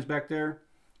my hands back there?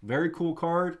 Very cool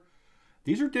card.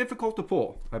 These are difficult to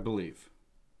pull, I believe.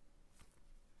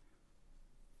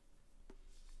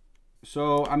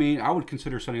 So, I mean, I would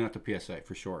consider sending that to PSA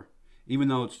for sure. Even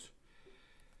though it's,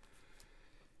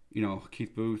 you know,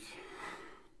 Keith Booth.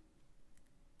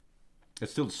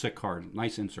 It's still a sick card.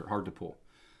 Nice insert. Hard to pull.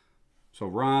 So,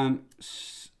 Ron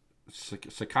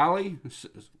Sakali. I'm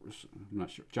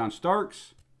not sure. John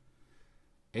Starks.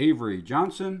 Avery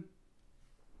Johnson.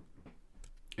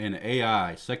 And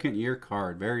AI. Second year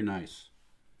card. Very nice.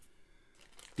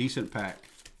 Decent pack.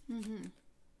 Mm-hmm.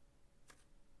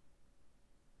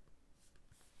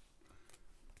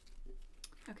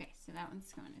 Okay, so that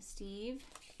one's going to Steve.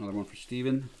 Another one for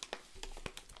Steven.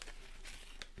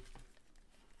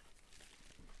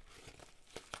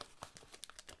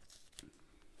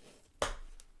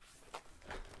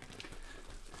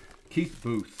 Keith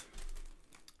Booth.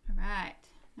 All right.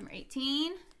 Number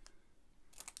 18.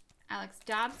 Alex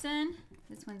Dobson.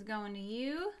 This one's going to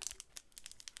you.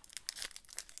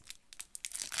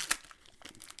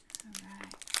 All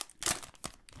right.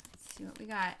 Let's see what we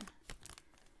got.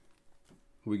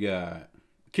 We got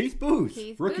Keith Booth,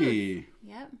 rookie. Booth.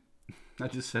 Yep. I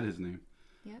just said his name.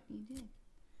 Yep, you did.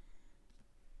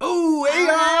 Oh,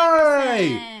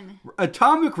 AI!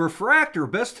 Atomic Refractor,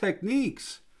 best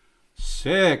techniques.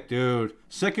 Sick, dude.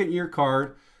 Second year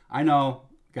card. I know,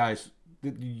 guys,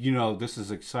 you know this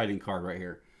is an exciting card right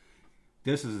here.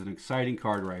 This is an exciting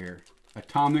card right here.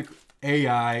 Atomic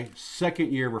AI,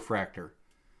 second year refractor.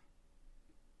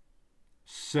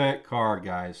 Sick card,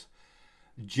 guys.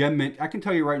 Gem Mint. I can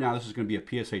tell you right now, this is going to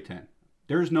be a PSA 10.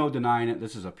 There's no denying it.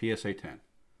 This is a PSA 10.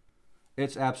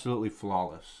 It's absolutely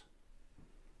flawless.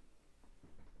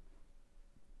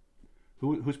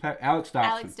 Who's pack? Alex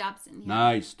Dobson. Alex Dobson. Yeah.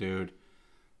 Nice, dude.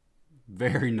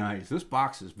 Very nice. This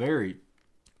box is very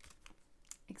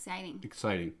exciting.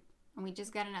 Exciting. And we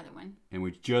just got another one. And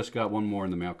we just got one more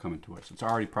in the mail coming to us. It's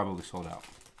already probably sold out.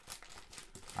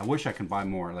 I wish I could buy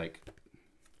more,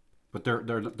 but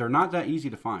they're not that easy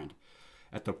to find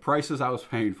at the prices I was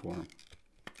paying for them.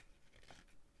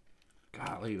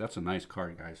 Golly, that's a nice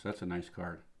card, guys. That's a nice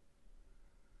card.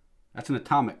 That's an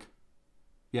atomic.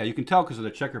 Yeah, you can tell because of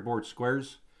the checkerboard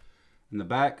squares. in the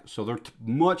back, so they're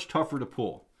much tougher to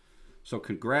pull. So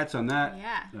congrats on that.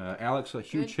 Yeah. Alex, a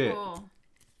huge Good hit. pull.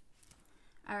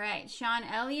 All right, Sean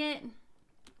Elliott.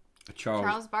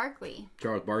 Charles Barkley.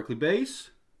 Charles Barkley base.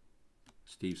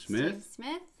 Steve Smith. Steve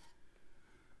Smith.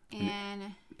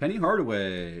 And Penny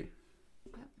Hardaway.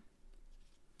 Yep.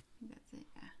 That's it,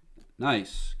 yeah.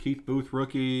 Nice. Keith Booth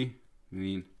rookie.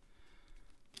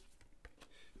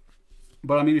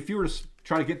 But I mean, if you were to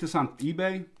try to get this on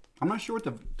eBay, I'm not sure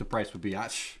what the price would be.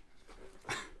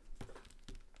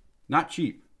 Not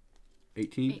cheap.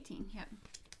 18. 18. Yep.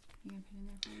 You gonna put in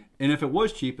there for me? And if it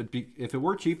was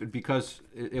cheap, it'd because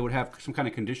it would have some kind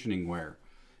of conditioning wear.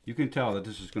 You can tell that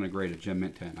this is going to grade a Gem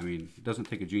Mint 10. I mean, it doesn't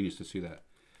take a genius to see that.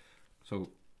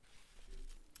 So,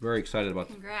 very excited about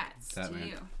Congrats that, to man.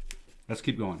 you. Let's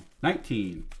keep going.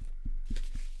 19.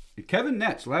 Kevin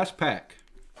Netz, last pack.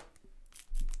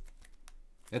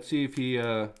 Let's see if he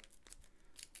got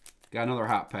another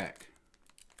hot pack.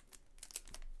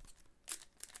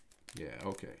 Yeah,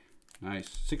 okay. Nice.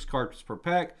 6 cards per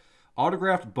pack.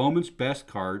 Autographed Bowman's Best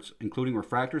cards, including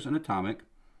refractors and atomic.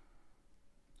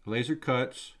 Laser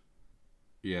cuts.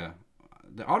 Yeah.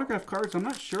 The autographed cards, I'm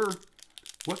not sure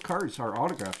what cards are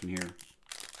autographed in here.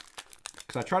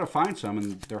 Because I try to find some,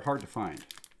 and they're hard to find.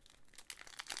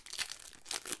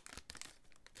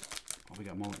 Oh, we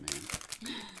got Mullet Man.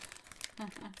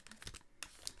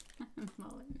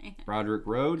 Mullet Man. Roderick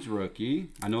Rhodes, rookie.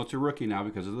 I know it's a rookie now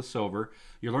because of the silver.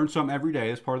 You learn something every day.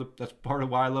 That's part of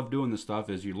why I love doing this stuff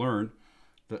is you learn.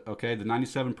 The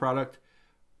 97 product,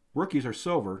 rookies are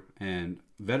silver, and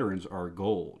veterans are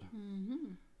gold.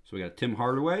 Mm-hmm. So we got Tim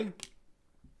Hardaway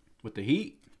with the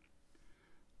Heat.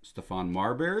 Stephon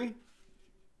Marbury.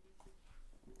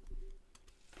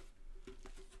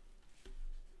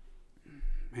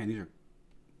 Man, these are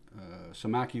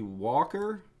Samaki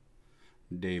Walker,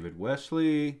 David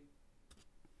Wesley,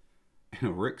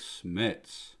 and Rick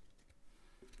Smits.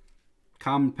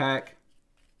 Common pack.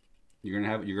 You're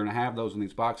gonna have those in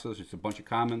these boxes. It's a bunch of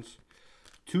commons.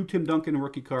 2 Tim Duncan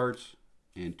rookie cards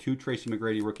and 2 Tracy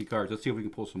McGrady rookie cards. Let's see if we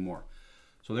can pull some more.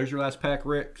 So there's your last pack,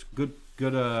 Rick. Good.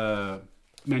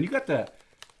 Man, you got the.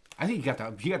 I think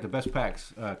you got the best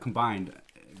packs combined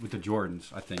with the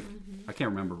Jordans. I think. Mm-hmm. I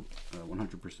can't remember 100%, but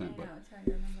it's hard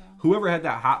to remember. Whoever had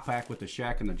that hot pack with the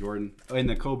Shaq and the Jordan, and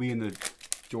the Kobe and the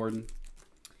Jordan.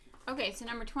 Okay, so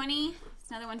number 20. It's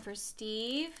another one for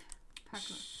Steve.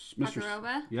 Mr.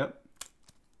 Pacaroba. Yep.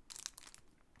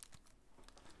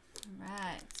 All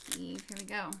right, Steve. Here we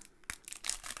go.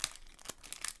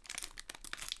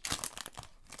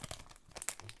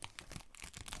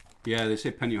 Yeah, they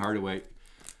say Penny Hardaway.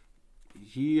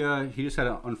 He just had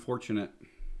an unfortunate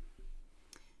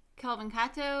Kelvin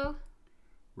Cato.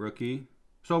 rookie.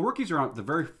 So rookies are on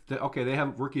okay, they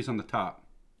have rookies on the top.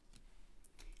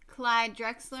 Clyde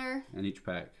Drexler. In each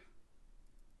pack.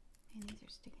 Man, these are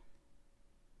sticking.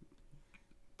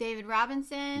 David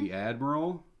Robinson. The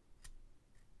Admiral.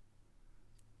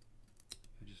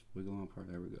 I just wiggle on part.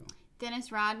 There we go.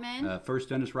 Dennis Rodman. First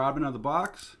Dennis Rodman out of the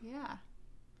box. Yeah.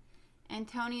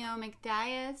 Antonio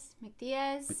McDiaz.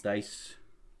 McDice.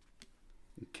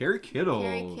 Kerry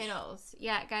Kittles.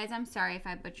 Yeah, guys, I'm sorry if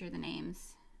I butcher the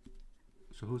names.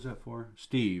 So who's that for?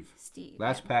 Steve.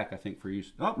 Last yeah. pack, I think, for you.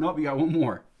 Oh, nope, you got one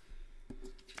more.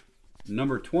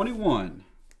 Number 21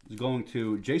 is going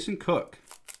to Jason Cook.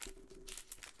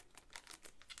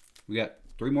 We got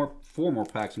 4 more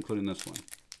packs, including this one.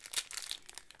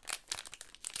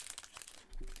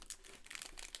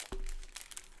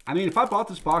 I mean, if I bought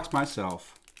this box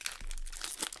myself,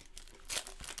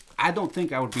 I don't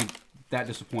think I would be that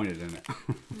disappointed in it.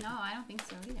 No, I don't think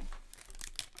so either.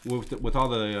 With all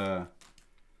the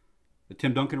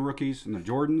Tim Duncan rookies and the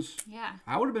Jordans, yeah,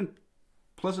 I would have been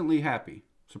pleasantly happy,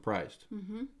 surprised.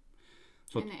 Mm-hmm.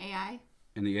 So and the AI.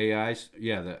 And the AIs,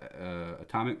 yeah, the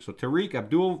atomic. So Tariq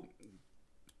Abdul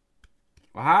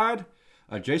Wahad,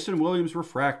 Jason Williams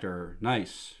refractor,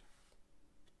 nice.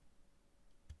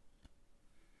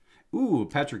 Ooh,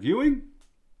 Patrick Ewing,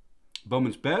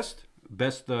 Bowman's best.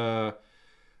 I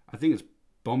think it's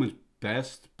Bowman's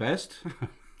best best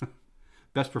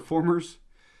performers.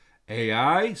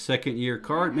 AI, second year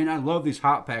card. Man, I love these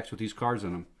hot packs with these cards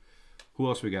in them. Who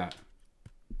else we got?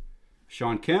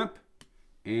 Sean Kemp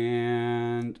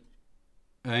and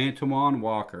Antoine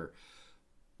Walker.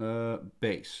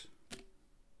 Base.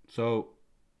 So,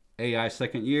 AI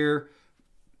second year.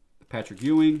 Patrick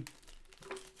Ewing.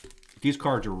 These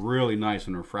cards are really nice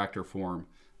in refractor form.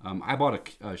 I bought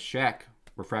a Shaq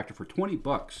refractor for $20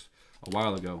 a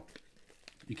while ago.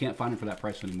 You can't find them for that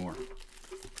price anymore.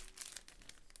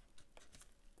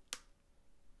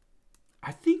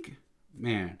 I think,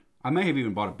 man, I may have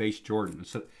even bought a base Jordan.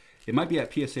 It might be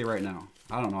at PSA right now.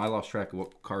 I don't know. I lost track of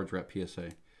what cards are at PSA.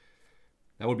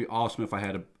 That would be awesome if I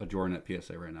had a Jordan at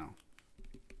PSA right now.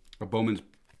 Or Bowman's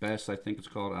Best, I think it's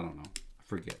called. I don't know. I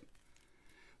forget.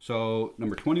 So,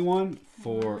 number 21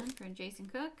 for Jason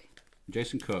Cook.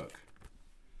 Jason Cook.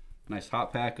 Nice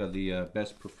hot pack of the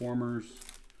best performers.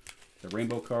 The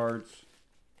rainbow cards.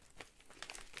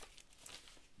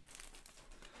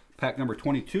 Pack number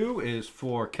 22 is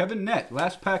for Kevin Nett.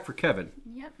 Last pack for Kevin.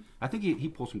 Yep. I think he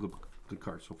pulled some good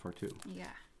cards so far, too. Yeah.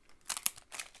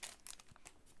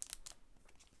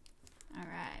 All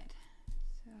right.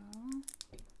 So,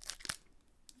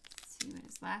 let's see what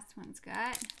his last one's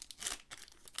got.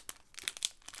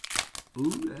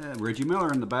 Ooh, Reggie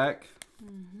Miller in the back.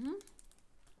 Mm-hmm.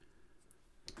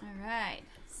 All right.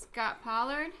 Scott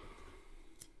Pollard.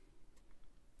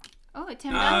 Oh, a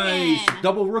Tim Duncan. Nice.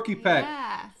 Double rookie pack.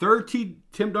 Yeah. Third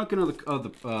Tim Duncan of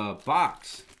the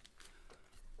box.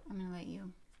 I'm going to let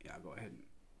you. Yeah, go ahead.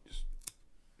 Just,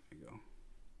 there you go.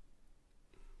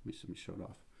 Let me show it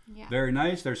off. Yeah. Very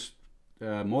nice. There's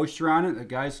moisture on it.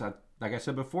 Guys, like I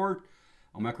said before,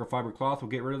 a microfiber cloth will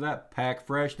get rid of that. Pack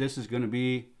fresh. This is going to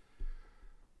be,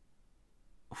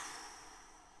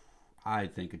 I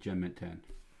think, a Gem Mint 10.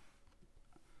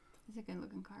 It's a good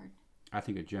looking card. I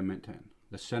think a Gem Mint 10.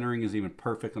 The centering is even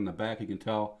perfect on the back. You can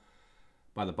tell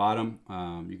by the bottom.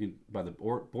 You can by the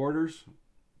borders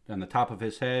and the top of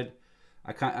his head.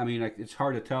 I mean, it's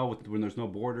hard to tell when there's no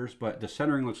borders, but the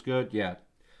centering looks good. Yeah.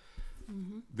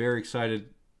 Mm-hmm. Very excited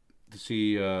to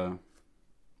see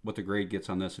what the grade gets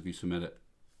on this if you submit it.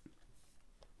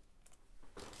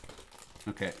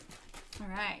 Okay. All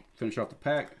right. Finish off the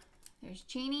pack. There's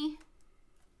Cheney.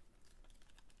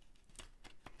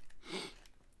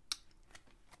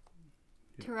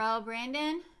 Terrell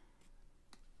Brandon.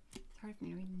 It's hard for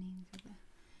me to read the names of the.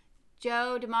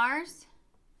 Joe DeMars.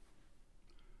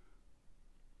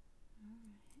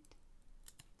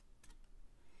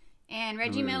 And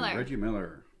Reggie Miller. Reggie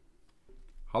Miller.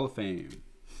 Hall of Fame.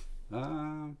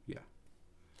 Yeah.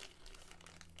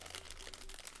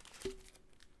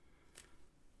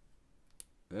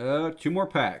 Two more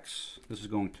packs. This is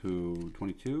going to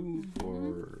 22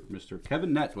 for Mr.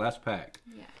 Kevin Nett. Last pack.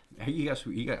 Yeah. I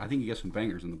think you got some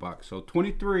bangers in the box. So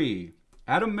 23,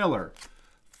 Adam Miller.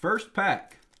 First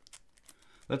pack.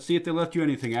 Let's see if they left you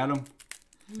anything, Adam.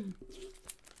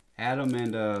 Adam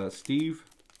and Steve.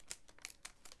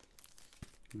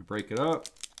 I'm gonna break it up.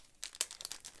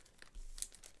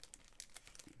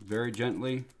 Very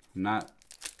gently. Not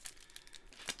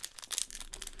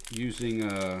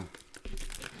using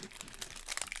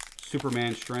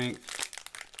Superman strength.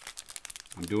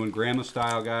 I'm doing grandma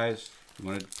style, guys. You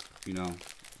want it, you know,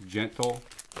 gentle.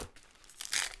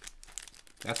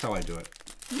 That's how I do it.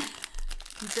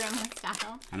 Grandma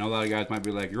style. I know a lot of guys might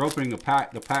be like, you're opening the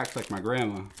packs like my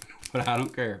grandma, but I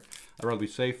don't care. I'd rather be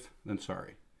safe than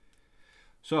sorry.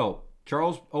 So,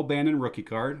 Charles O'Bannon rookie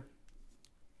card.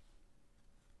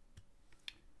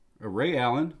 A Ray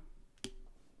Allen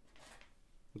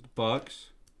with the Bucks.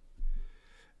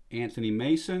 Anthony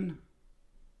Mason.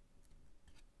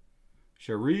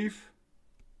 Sharif.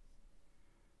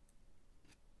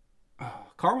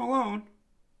 Karl Malone.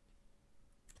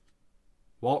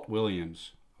 Walt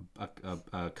Williams.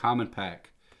 A common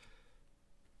pack.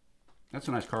 That's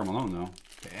a nice Karl Malone, though.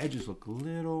 The edges look a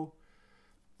little...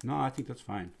 No, I think that's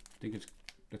fine. I think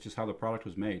that's just how the product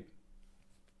was made.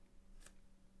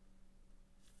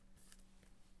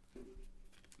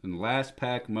 And last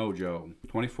pack mojo,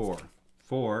 24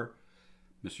 for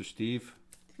Mr. Steve.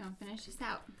 He's gonna finish this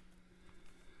out.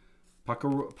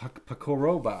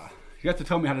 Pakoroba. You have to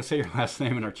tell me how to say your last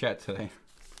name in our chat today.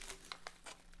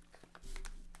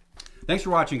 Thanks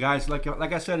for watching, guys. Like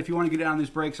I said, if you want to get in on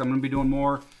these breaks, I'm going to be doing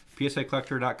more.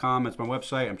 PSAcollector.com. That's my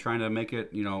website. I'm trying to make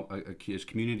it, you know, as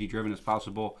community driven as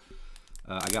possible.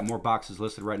 I got more boxes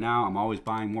listed right now. I'm always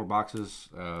buying more boxes,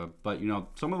 but you know,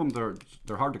 some of them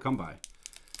they're hard to come by,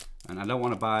 and I don't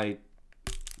want to buy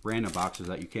random boxes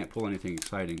that you can't pull anything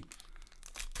exciting.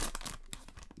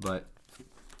 But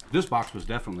this box has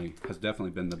definitely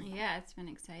been the it's been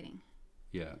exciting.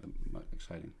 Yeah,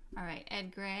 exciting. All right,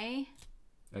 Ed Gray.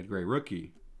 Ed Gray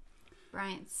rookie.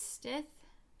 Bryant Stith.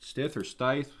 Stith or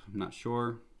Stith, I'm not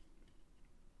sure.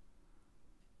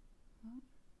 Oh.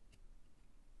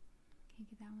 Can't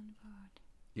get that one apart.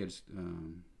 Yeah, just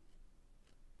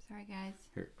sorry, guys.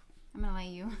 Here. I'm gonna let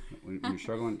you. When you're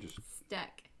struggling, just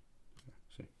stuck.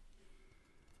 See.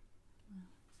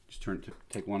 Just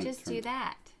take one. Just do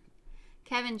that.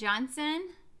 Kevin Johnson.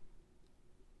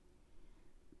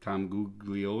 Tom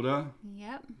Gugliotta.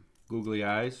 Yep. Googly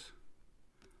eyes.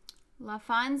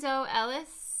 LaFonso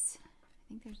Ellis.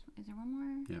 I think is there one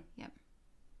more? Yep. Yep.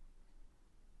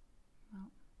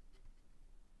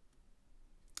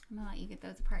 I'm going to let you get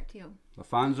those apart, too.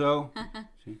 Lafonso.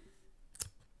 See?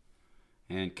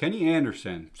 And Kenny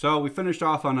Anderson. So we finished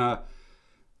off on a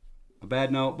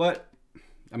bad note, but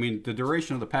I mean the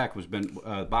duration of the pack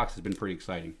box has been pretty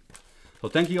exciting. So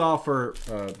thank you all for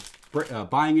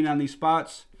buying in on these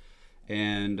spots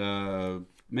and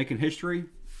making history,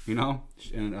 you know,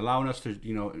 and allowing us to,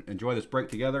 you know, enjoy this break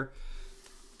together.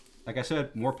 Like I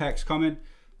said, more packs coming.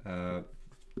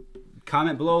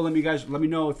 Comment below. Let me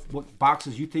know what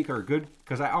boxes you think are good,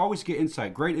 because I always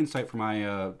get great insight from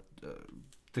my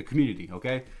the community.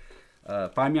 Okay,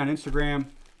 find me on Instagram.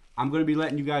 I'm going to be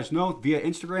letting you guys know via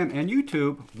Instagram and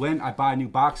YouTube when I buy new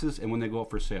boxes and when they go up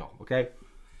for sale. Okay,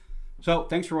 so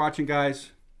thanks for watching,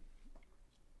 guys.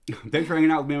 Thanks for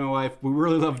hanging out with me and my wife. We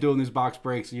really love doing these box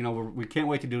breaks. You know, we can't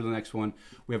wait to do the next one.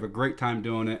 We have a great time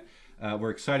doing it.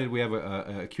 We're excited. We have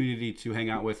a community to hang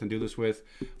out with and do this with.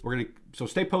 So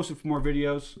stay posted for more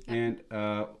videos, and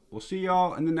we'll see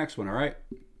y'all in the next one. All right.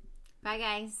 Bye,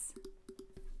 guys.